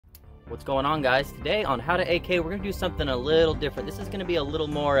What's going on, guys? Today on How to AK, we're going to do something a little different. This is going to be a little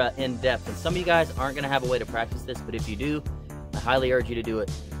more in-depth, and some of you guys aren't going to have a way to practice this, but if you do, I highly urge you to do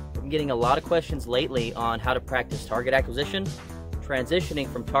it. I'm getting a lot of questions lately on how to practice target acquisition, transitioning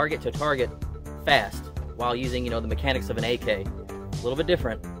from target to target fast while using, the mechanics of an AK. A little bit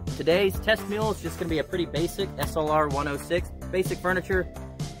different. Today's test mule is just going to be a pretty basic SLR 106, basic furniture.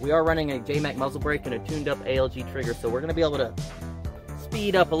 We are running a JMac muzzle brake and a tuned up ALG trigger, so we're going to be able to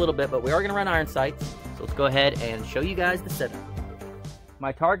speed up a little bit, but we are going to run iron sights. So let's go ahead and show you guys the setup.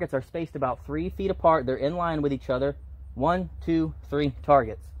 My targets are spaced about 3 feet apart. They're in line with each other. 1, 2, 3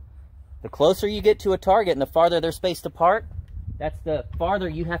 targets. The closer you get to a target and the farther they're spaced apart, that's the farther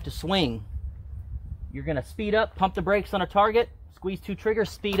you have to swing. You're going to speed up, pump the brakes on a target, squeeze 2 triggers,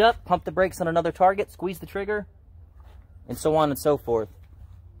 speed up, pump the brakes on another target, squeeze the trigger, and so on and so forth.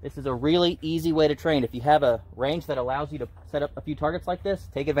 This is a really easy way to train. If you have a range that allows you to set up a few targets like this,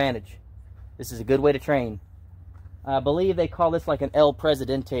 take advantage. This is a good way to train. I believe they call this like an El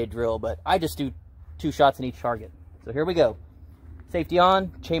Presidente drill, but I just do 2 shots in each target. So here we go. Safety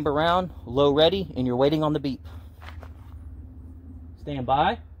on, chamber round, low ready, and you're waiting on the beep. Stand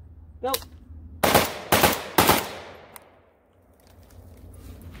by, go.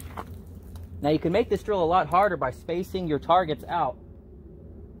 Now you can make this drill a lot harder by spacing your targets out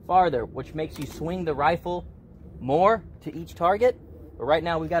farther, which makes you swing the rifle more to each target, but right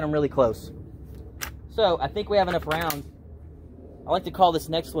now we've got them really close. So I think we have enough rounds. I like to call this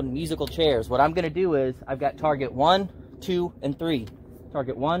next one musical chairs. What I'm going to do is I've got target 1, 2, and 3.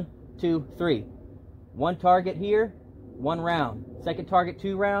 Target 1, 2, 3. One target here, 1 round. Second target,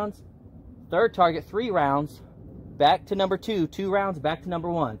 2 rounds. Third target, 3 rounds. Back to number 2, 2 rounds. Back to number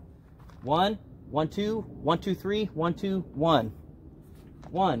 1. 1, 1, 2, 1, 2, 3, 1, 2, 1.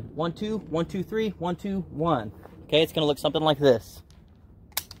 1, 1, 2, 1, 2, 3, 1, 2, 1. Okay, it's going to look something like this.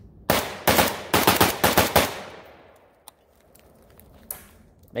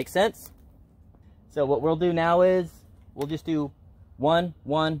 Make sense? So what we'll do now is we'll just do 1,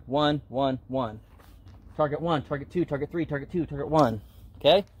 1, 1, 1, 1. Target 1, target 2, target 3, target 2, target 1.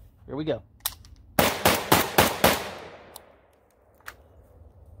 Okay, here we go.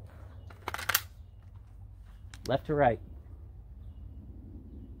 Left to right.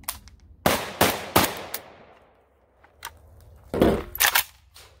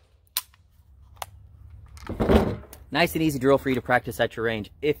 Nice and easy drill for you to practice at your range,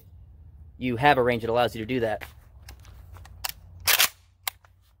 if you have a range that allows you to do that.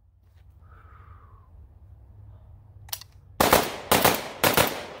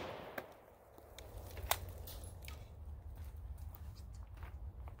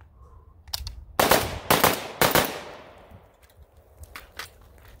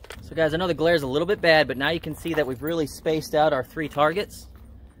 So guys, I know the glare is a little bit bad, but now you can see that we've really spaced out our 3 targets.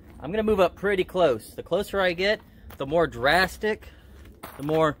 I'm going to move up pretty close. The closer I get, the more drastic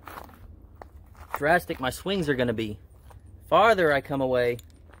my swings are going to be. Farther I come away,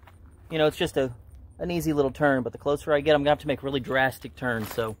 it's just an easy little turn, but the closer I get, I'm going to have to make really drastic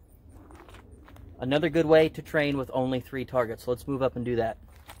turns. So another good way to train with only 3 targets. So let's move up and do that.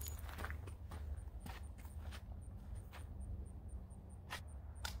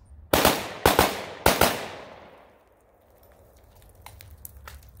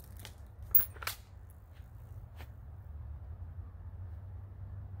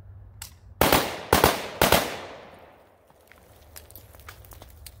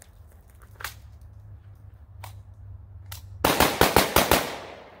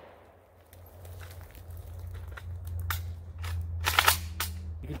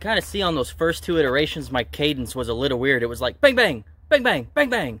 You can kind of see on those first 2 iterations my cadence was a little weird. It was like bang bang, bang bang, bang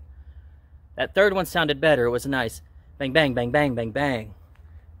bang. That third one sounded better. It was a nice bang bang, bang bang, bang bang.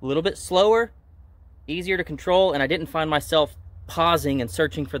 A little bit slower, easier to control, and I didn't find myself pausing and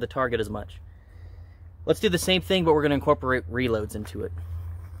searching for the target as much. Let's do the same thing, but we're going to incorporate reloads into it.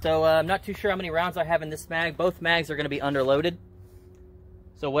 So I'm not too sure how many rounds I have in this mag. Both mags are going to be underloaded.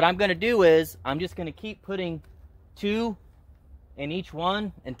 So what I'm going to do is I'm just going to keep putting 2 in each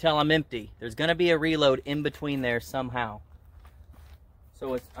one until I'm empty. There's going to be a reload in between there somehow.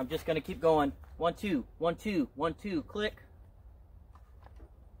 So I'm just going to keep going. 1, 2, 1, 2, 1, 2, click.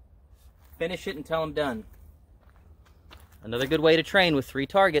 Finish it until I'm done. Another good way to train with 3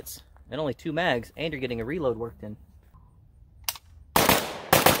 targets and only 2 mags, and you're getting a reload worked in.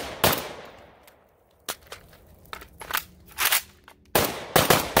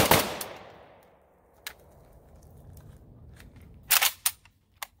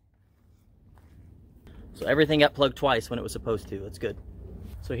 So everything got plugged twice when it was supposed to. That's good.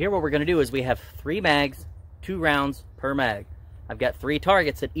 So here what we're going to do is we have 3 mags, 2 rounds per mag. I've got 3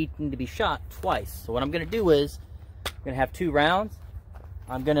 targets that each need to be shot twice. So what I'm going to do is, I'm going to have 2 rounds.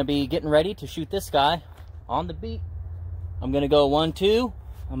 I'm going to be getting ready to shoot this guy on the beat. I'm going to go 1, 2.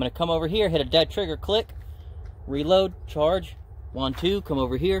 I'm going to come over here, hit a dead trigger, click, reload, charge, 1, 2, come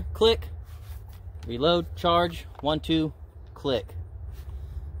over here, click, reload, charge, 1, 2, click.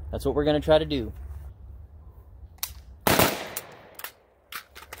 That's what we're going to try to do.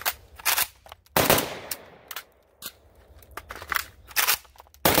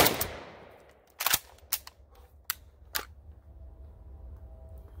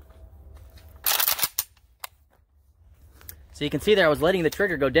 So you can see there I was letting the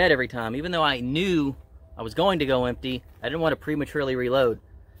trigger go dead every time. Even though I knew I was going to go empty, I didn't want to prematurely reload.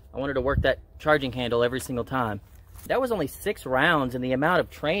 I wanted to work that charging handle every single time. That was only 6 rounds, and the amount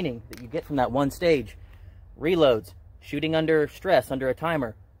of training that you get from that one stage. Reloads, shooting under stress, under a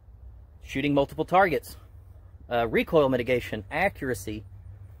timer, shooting multiple targets, recoil mitigation, accuracy,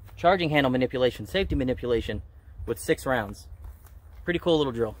 charging handle manipulation, safety manipulation with 6 rounds. Pretty cool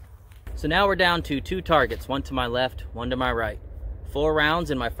little drill. So now we're down to 2 targets, 1 to my left, 1 to my right. 4 rounds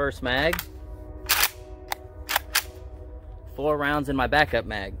in my first mag. 4 rounds in my backup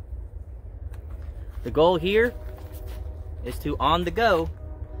mag. The goal here is to, on the go,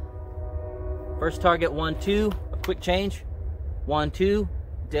 first target 1, 2, a quick change, 1, 2,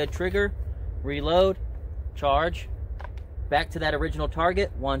 dead trigger, reload, charge, back to that original target,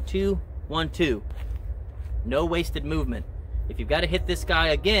 1, 2, 1, 2. No wasted movement. If you've got to hit this guy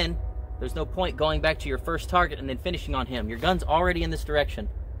again, there's no point going back to your first target and then finishing on him. Your gun's already in this direction.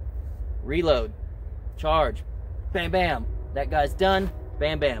 Reload, charge, bam, bam. That guy's done,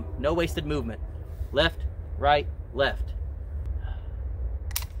 bam, bam. No wasted movement. Left, right, left.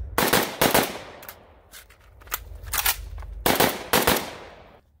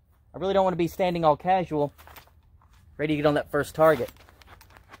 I really don't want to be standing all casual, ready to get on that first target.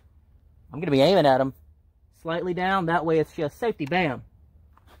 I'm going to be aiming at him slightly down. That way it's just safety, bam.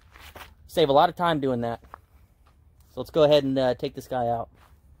 Save a lot of time doing that. So let's go ahead and take this guy out.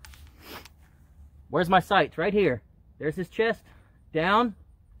 Where's my sights? Right here. There's his chest. Down.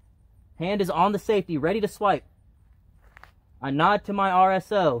 Hand is on the safety, ready to swipe. I nod to my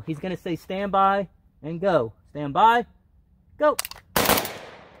RSO. He's going to say stand by and go. Stand by. Go.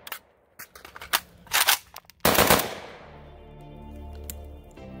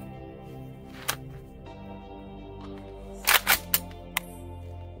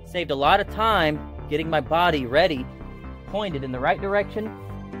 Saved a lot of time getting my body ready, pointed in the right direction.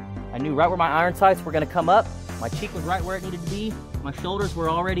 I knew right where my iron sights were going to come up. My cheek was right where it needed to be. My shoulders were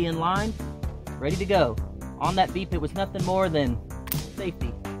already in line, ready to go. On that beep, it was nothing more than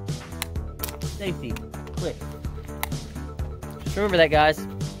safety, safety, click. Just remember that, guys.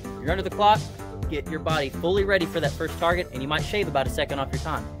 You're under the clock, get your body fully ready for that first target, and you might shave about a second off your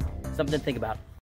time. Something to think about.